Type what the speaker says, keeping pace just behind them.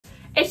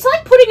It's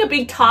like putting a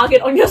big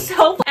target on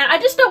yourself, and I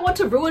just don't want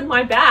to ruin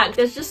my bag.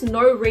 There's just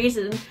no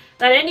reason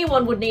that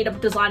anyone would need a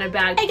designer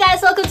bag. Hey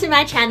guys, welcome to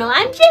my channel.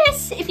 I'm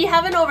Jess. If you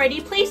haven't already,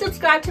 please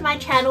subscribe to my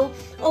channel.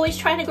 Always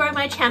trying to grow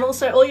my channel,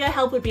 so all your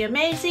help would be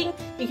amazing.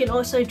 You can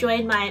also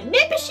join my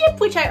membership,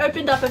 which I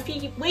opened up a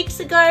few weeks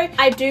ago.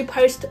 I do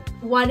post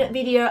one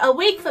video a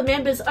week for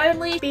members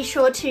only. Be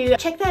sure to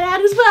check that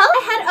out as well.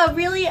 I had a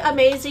really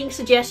amazing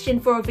suggestion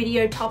for a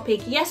video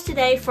topic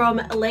yesterday from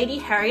Lady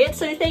Harriet,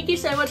 so thank you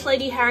so much,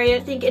 Lady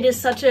Harriet. I think it is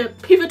such a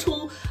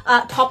pivotal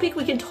topic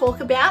we can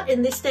talk about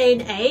in this day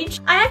and age.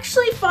 I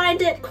actually find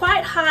it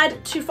quite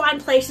hard to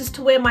find places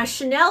to wear my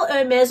Chanel,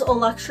 Hermes or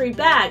luxury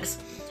bags.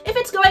 If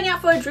it's going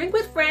out for a drink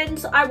with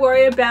friends, I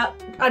worry about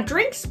a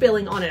drink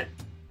spilling on it.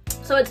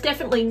 So it's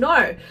definitely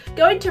no.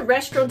 Going to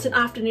restaurants and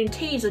afternoon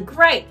teas are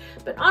great,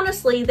 but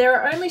honestly, there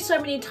are only so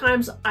many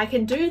times I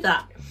can do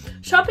that.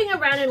 Shopping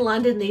around in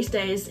London these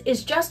days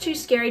is just too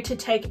scary to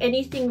take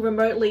anything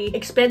remotely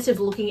expensive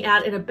looking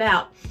out and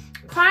about.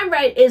 Crime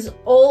rate is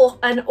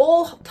an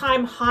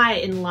all-time high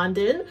in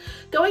London.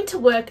 Going to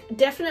work,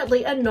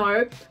 definitely a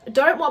no.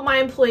 Don't want my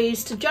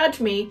employees to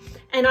judge me,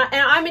 and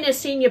I'm in a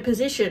senior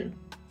position.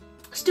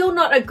 Still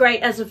not a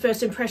great as a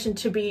first impression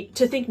to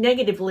think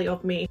negatively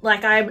of me,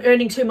 like I'm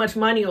earning too much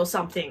money or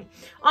something.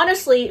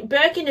 Honestly,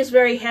 Birkin is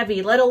very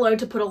heavy, let alone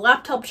to put a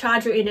laptop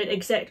charger in it,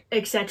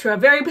 etc.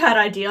 Very bad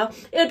idea.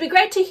 It would be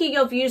great to hear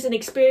your views and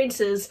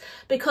experiences.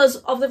 Because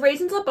of the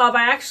reasons above,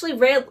 I actually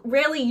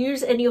rarely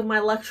use any of my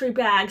luxury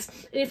bags,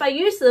 and if I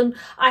use them,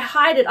 I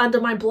hide it under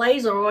my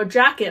blazer or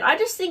jacket. I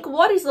just think,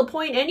 what is the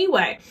point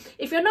anyway?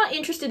 If you're not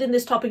interested in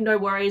this topic, no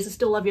worries, I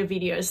still love your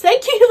videos.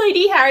 Thank you,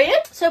 Lady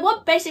Harriet. So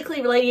what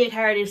basically Lady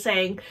Harriet is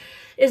saying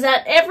is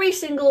that every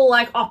single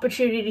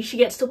opportunity she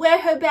gets to wear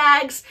her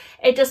bags,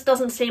 it just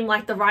doesn't seem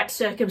like the right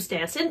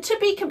circumstance. And to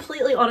be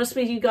completely honest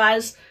with you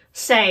guys,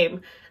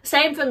 same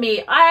for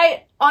me.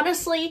 I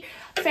honestly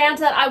found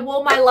that I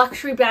wore my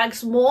luxury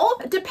bags more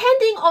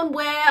depending on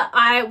where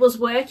I was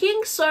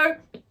working. So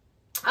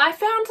I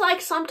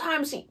found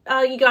sometimes,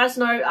 you guys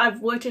know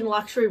I've worked in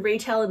luxury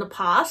retail in the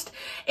past.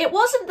 It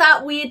wasn't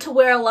that weird to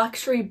wear a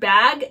luxury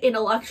bag in a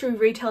luxury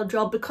retail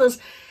job, because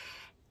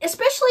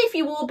especially if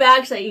you wore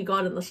bags that you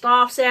got in the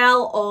staff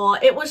sale,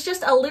 or it was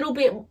just a little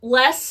bit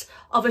less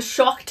of a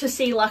shock to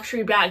see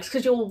luxury bags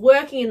because you were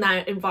working in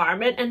that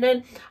environment. And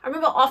then I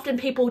remember often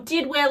people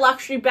did wear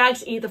luxury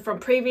bags either from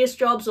previous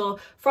jobs or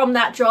from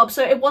that job,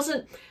 so it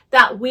wasn't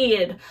that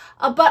weird.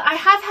 But I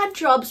have had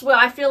jobs where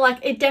I feel like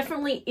it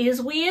definitely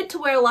is weird to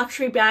wear a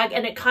luxury bag,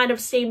 and it kind of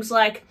seems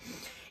like,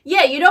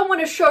 yeah, you don't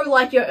want to show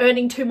like you're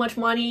earning too much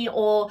money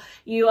or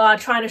you are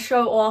trying to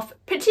show off,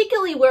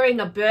 particularly wearing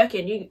a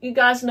Birkin. You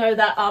guys know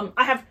that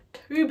I have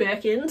two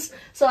Birkins.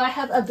 So I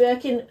have a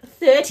Birkin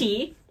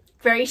 30,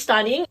 very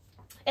stunning.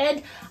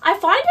 And I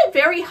find it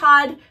very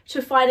hard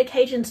to find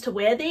occasions to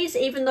wear these,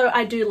 even though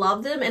I do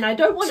love them and I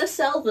don't want to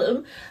sell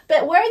them.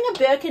 But wearing a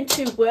Birkin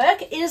to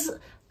work is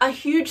a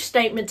huge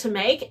statement to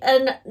make,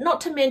 and not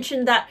to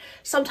mention that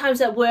sometimes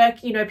at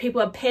work, you know,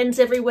 people have pens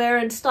everywhere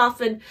and stuff,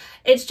 and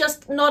it's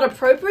just not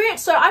appropriate.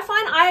 So I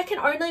find I can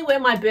only wear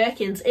my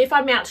Birkins if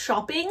I'm out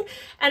shopping,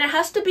 and it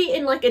has to be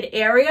in like an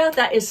area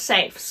that is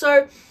safe.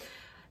 So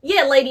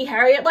yeah, Lady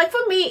Harriet, like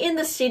for me in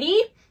the city,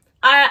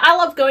 I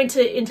love going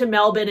into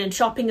Melbourne and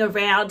shopping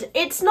around.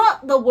 It's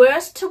not the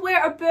worst to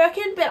wear a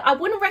Birkin, but I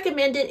wouldn't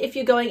recommend it if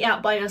you're going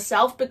out by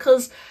yourself,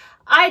 because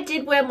I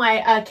did wear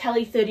my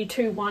Kelly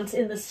 32 once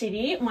in the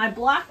city, my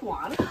black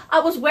one. I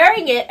was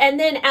wearing it, and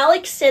then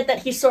Alex said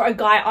that he saw a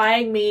guy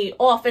eyeing me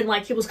off, and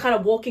like he was kind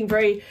of walking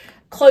very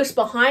close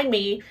behind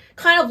me,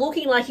 kind of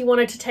looking like he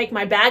wanted to take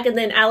my bag, and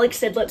then Alex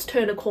said, let's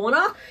turn a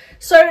corner.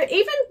 So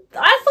even,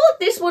 I thought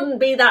this wouldn't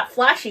be that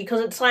flashy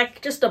because it's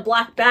like just a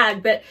black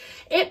bag, but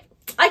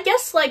I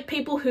guess like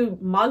people who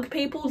mug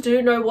people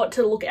do know what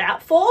to look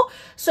out for.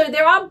 So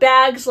there are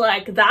bags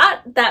like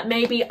that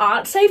maybe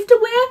aren't safe to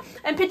wear,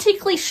 and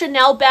particularly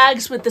Chanel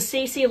bags with the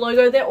CC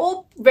logo, they're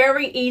all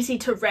very easy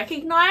to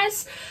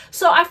recognize.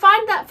 So I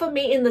find that for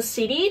me in the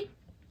city,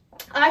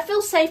 I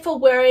feel safer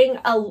wearing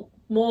a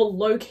more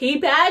low-key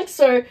bag.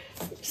 So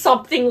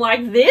something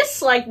like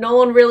this, like no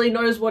one really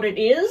knows what it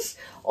is,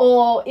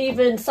 or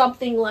even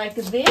something like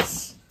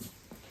this.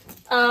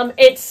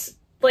 It's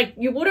like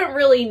you wouldn't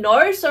really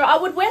know, so I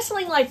would wear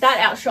something like that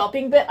out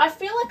shopping. But I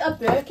feel like a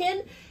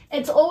Birkin,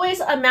 it's always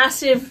a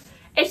massive,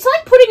 it's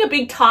like putting a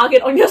big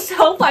target on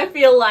yourself, I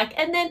feel like.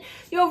 And then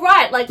you're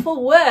right, like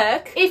for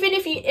work, even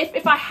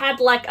if I had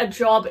like a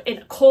job in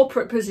a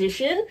corporate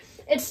position,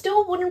 it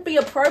still wouldn't be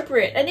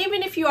appropriate. And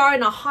even if you are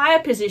in a higher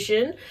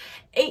position,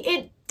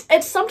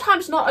 it's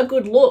sometimes not a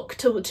good look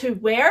to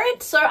wear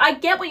it. So I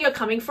get where you're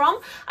coming from.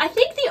 I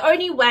think the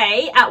only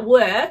way at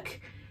work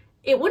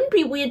it wouldn't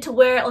be weird to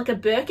wear like a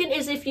Birkin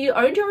is if you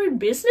owned your own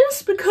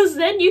business, because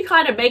then you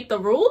kind of make the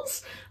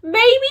rules,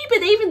 maybe.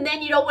 But even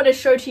then you don't want to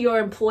show to your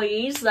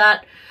employees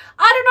that,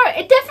 I don't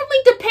know, it definitely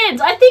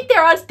depends. I think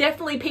there are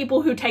definitely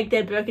people who take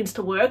their Birkins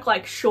to work,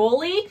 like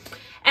surely.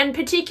 And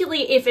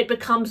particularly if it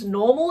becomes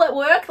normal at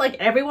work, like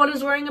everyone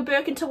is wearing a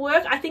Birkin to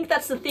work. I think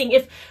that's the thing.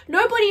 If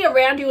nobody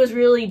around you is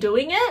really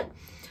doing it,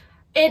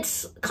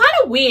 it's kind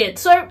of weird.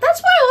 So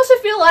that's why I also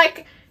feel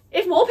like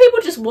if more people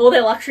just wore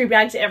their luxury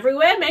bags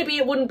everywhere, maybe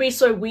it wouldn't be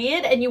so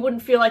weird and you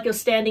wouldn't feel like you're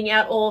standing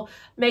out or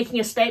making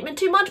a statement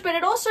too much. But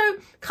it also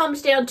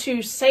comes down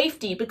to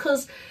safety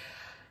because,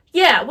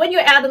 yeah, when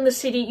you're out in the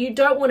city, you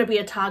don't want to be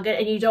a target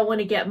and you don't want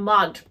to get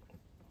mugged.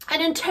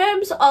 And in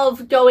terms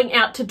of going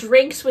out to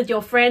drinks with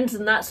your friends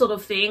and that sort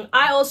of thing,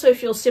 I also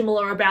feel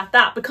similar about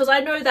that because I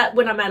know that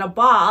when I'm at a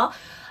bar,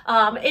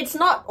 it's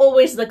not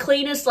always the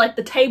cleanest, like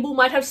the table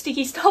might have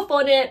sticky stuff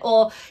on it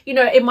or, you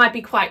know, it might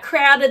be quite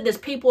crowded, there's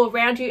people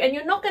around you and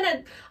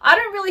I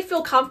don't really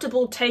feel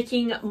comfortable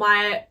taking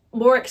my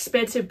more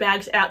expensive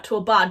bags out to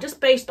a bar just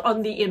based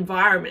on the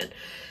environment.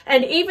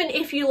 And even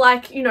if you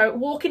like, you know,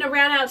 walking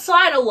around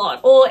outside a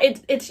lot or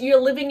you're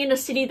living in a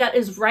city that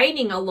is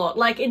raining a lot,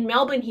 like in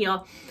Melbourne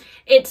here,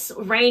 it's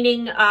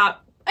raining,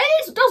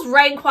 it does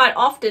rain quite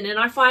often and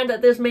I find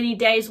that there's many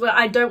days where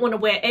I don't want to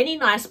wear any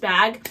nice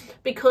bag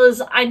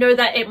because I know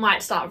that it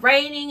might start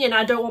raining and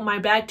I don't want my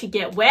bag to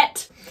get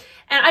wet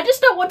and I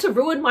just don't want to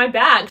ruin my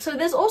bag. So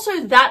there's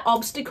also that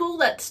obstacle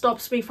that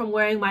stops me from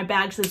wearing my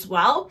bags as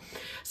well.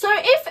 So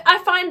if I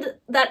find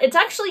that it's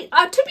actually,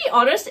 to be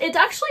honest, it's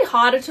actually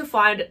harder to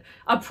find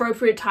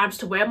appropriate times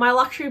to wear my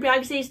luxury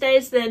bags these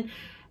days than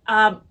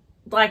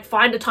like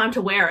find a time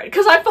to wear it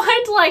because I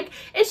find like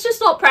it's just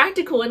not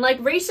practical. And like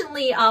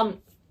recently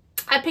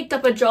I picked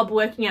up a job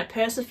working at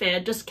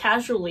Persefair just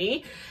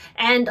casually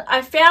and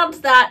I found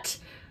that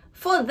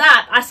for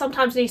that I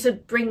sometimes need to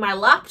bring my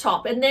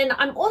laptop and then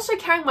I'm also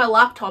carrying my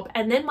laptop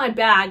and then my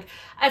bag.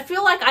 I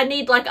feel like I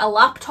need like a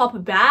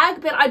laptop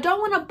bag, but I don't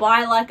want to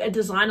buy like a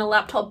designer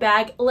laptop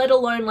bag, let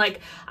alone like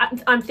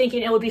I'm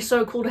thinking it would be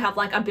so cool to have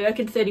like a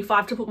Birkin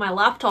 35 to put my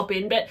laptop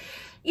in. But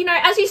you know,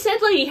 as you said,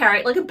 Lady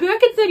Harriet, like a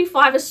Birkin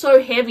 35 is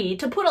so heavy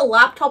to put a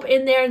laptop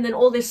in there and then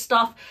all this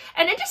stuff.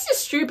 And it just is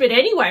stupid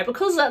anyway,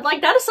 because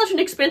like that is such an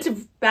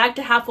expensive bag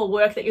to have for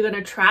work that you're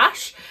going to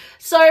trash.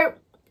 So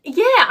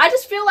yeah, I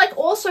just feel like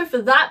also for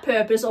that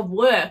purpose of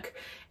work,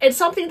 it's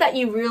something that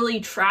you really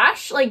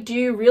trash. Like, do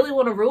you really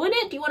want to ruin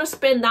it? Do you want to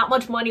spend that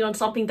much money on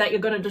something that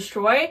you're going to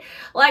destroy?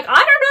 Like, I don't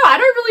know. I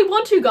don't really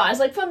want to, guys.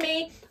 Like for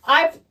me,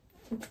 I've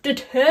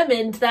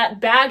determined that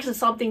bags are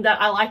something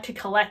that I like to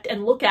collect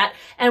and look at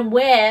and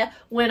wear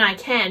when I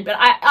can, but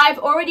I've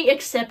already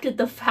accepted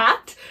the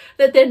fact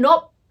that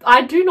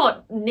I do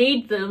not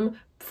need them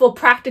for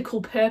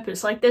practical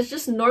purpose. Like there's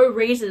just no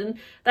reason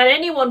that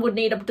anyone would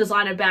need a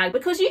designer bag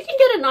because you can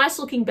get a nice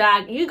looking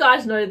bag, you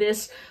guys know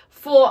this,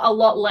 for a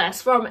lot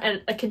less. From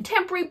a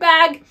contemporary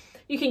bag,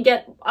 you can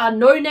get a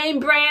no-name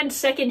brand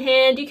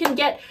secondhand, you can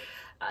get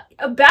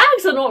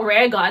bags are not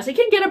rare, guys. You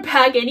can get a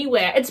bag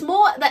anywhere. It's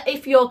more that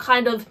if you're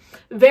kind of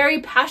very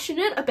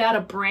passionate about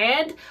a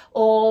brand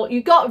or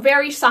you got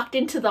very sucked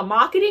into the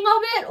marketing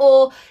of it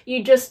or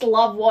you just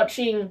love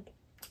watching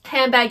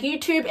handbag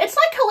YouTube, it's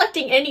like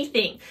collecting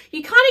anything.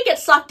 You kind of get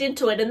sucked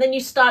into it and then you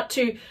start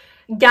to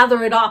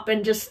gather it up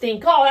and just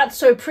think, oh, that's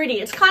so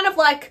pretty. It's kind of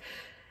like,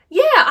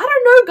 yeah, I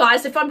don't know,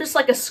 guys, if I'm just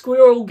like a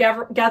squirrel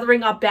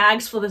gathering up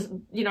bags for this,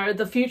 you know,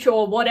 the future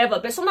or whatever.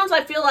 But sometimes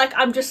I feel like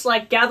I'm just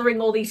like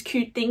gathering all these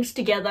cute things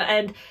together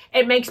and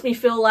it makes me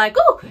feel like,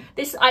 oh,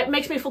 it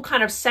makes me feel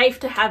kind of safe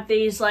to have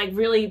these like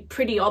really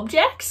pretty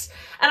objects.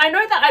 And I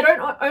know that I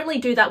don't only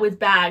do that with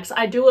bags.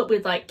 I do it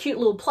with like cute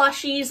little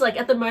plushies. Like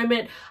at the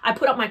moment, I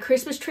put up my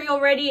Christmas tree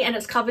already and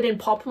it's covered in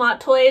Pop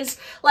Mart toys.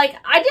 Like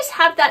I just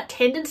have that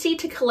tendency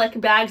to collect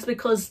bags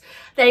because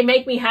they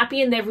make me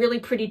happy and they're really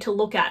pretty to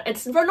look at.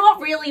 It's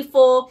not really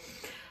for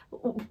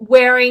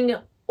wearing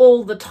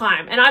all the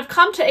time. And I've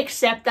come to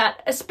accept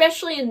that,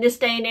 especially in this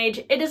day and age,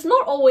 it is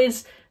not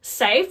always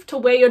safe to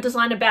wear your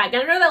designer bag.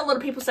 And I know that a lot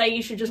of people say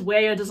you should just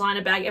wear your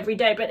designer bag every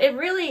day, but it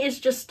really is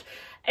just,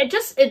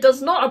 it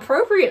does not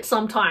appropriate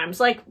sometimes,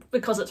 like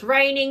because it's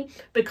raining,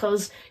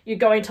 because you're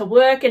going to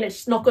work and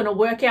it's not going to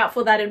work out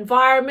for that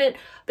environment,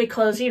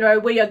 because, you know,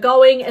 where you're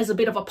going is a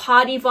bit of a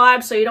party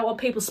vibe, so you don't want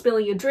people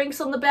spilling your drinks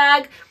on the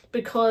bag,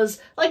 because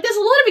like there's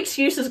a lot of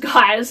excuses,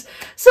 guys.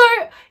 So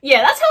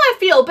yeah, that's how I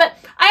feel. But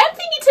I am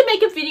thinking to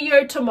make a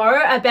video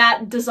tomorrow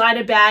about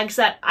designer bags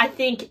that I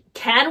think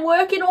can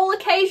work in all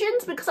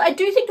occasions, because I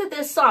do think that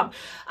there's some.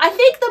 I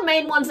think the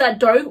main ones that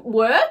don't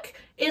work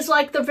is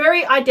like the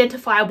very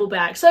identifiable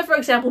bag. So for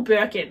example,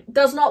 Birkin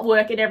does not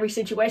work in every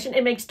situation.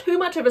 It makes too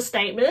much of a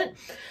statement.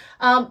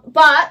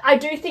 But I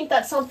do think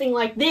that something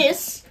like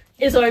this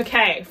is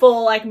okay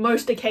for like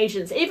most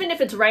occasions. Even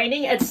if it's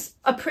raining, it's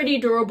a pretty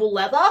durable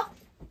leather.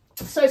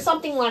 So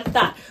something like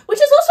that,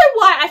 which is also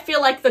why I feel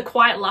like the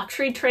quiet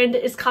luxury trend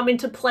is come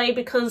into play,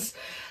 because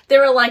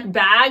there are like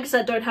bags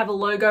that don't have a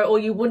logo or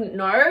you wouldn't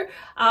know,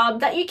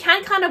 that you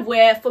can kind of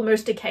wear for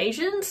most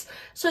occasions.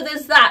 So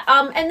there's that.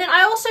 And then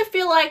I also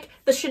feel like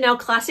the Chanel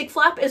Classic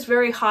flap is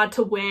very hard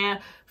to wear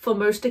for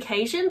most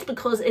occasions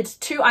because it's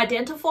too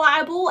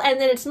identifiable, and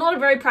then it's not a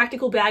very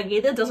practical bag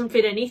either. It doesn't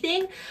fit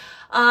anything.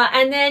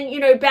 And then, you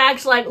know,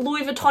 bags like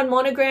Louis Vuitton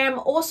monogram,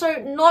 also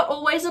not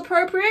always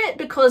appropriate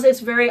because it's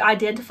very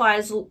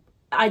identifiable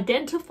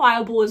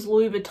as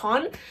Louis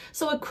Vuitton.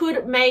 So it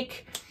could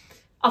make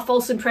a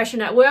false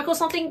impression at work or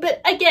something. But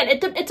again,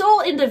 it's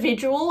all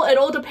individual. It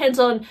all depends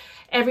on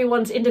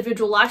everyone's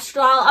individual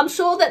lifestyle. I'm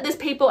sure that there's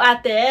people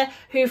out there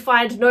who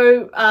find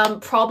no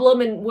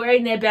problem in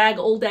wearing their bag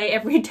all day,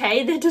 every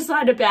day, their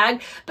designer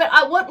bag.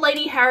 But what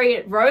Lady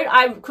Harriet wrote,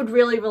 I could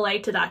really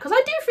relate to that, because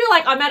I do feel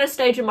like I'm at a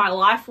stage in my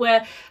life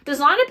where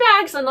designer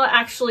bags are not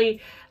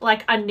actually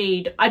like a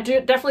need. I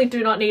definitely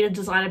do not need a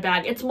designer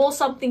bag. It's more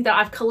something that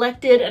I've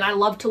collected and I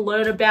love to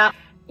learn about.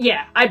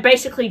 Yeah, I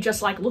basically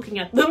just like looking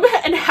at them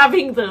and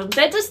having them.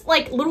 They're just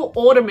like little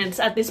ornaments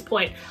at this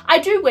point. I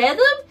do wear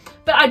them,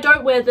 but I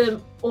don't wear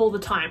them all the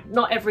time,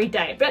 not every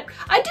day. But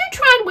I do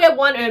try and wear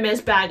one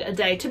Hermes bag a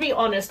day, to be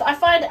honest. I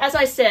find, as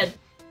I said,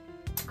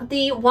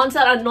 the ones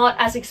that are not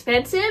as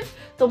expensive,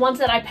 the ones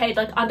that I paid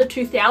like under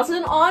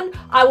 2,000 on,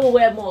 I will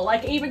wear more.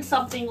 Like even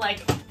something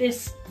like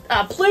this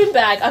plume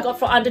bag I got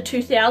for under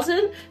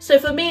 2,000. So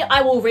for me,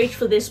 I will reach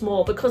for this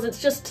more because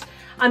it's just,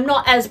 I'm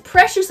not as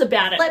precious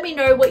about it. Let me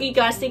know what you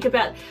guys think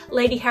about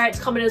Lady Harriet's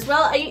comment as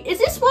well. Is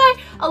this why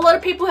a lot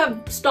of people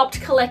have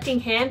stopped collecting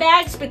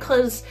handbags,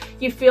 because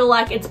you feel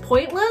like it's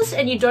pointless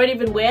and you don't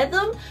even wear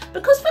them?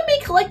 Because for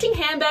me, collecting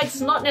handbags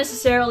is not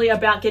necessarily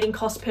about getting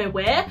cost per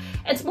wear.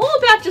 It's more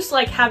about just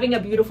like having a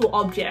beautiful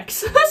object.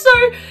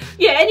 So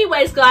yeah,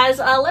 anyways guys,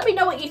 let me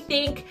know what you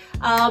think.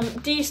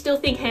 Do you still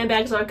think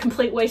handbags are a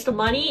complete waste of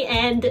money?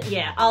 And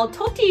yeah, I'll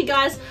talk to you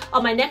guys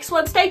on my next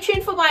one. Stay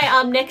tuned for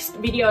my next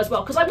video as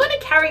well, because I'm going to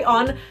carry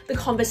on the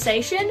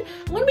conversation.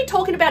 I'm going to be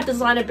talking about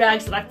designer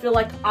bags that I feel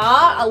like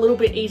are a little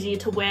bit easier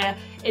to wear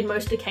in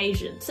most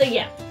occasions. So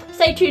yeah,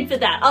 stay tuned for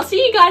that. I'll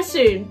see you guys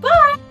soon.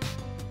 Bye!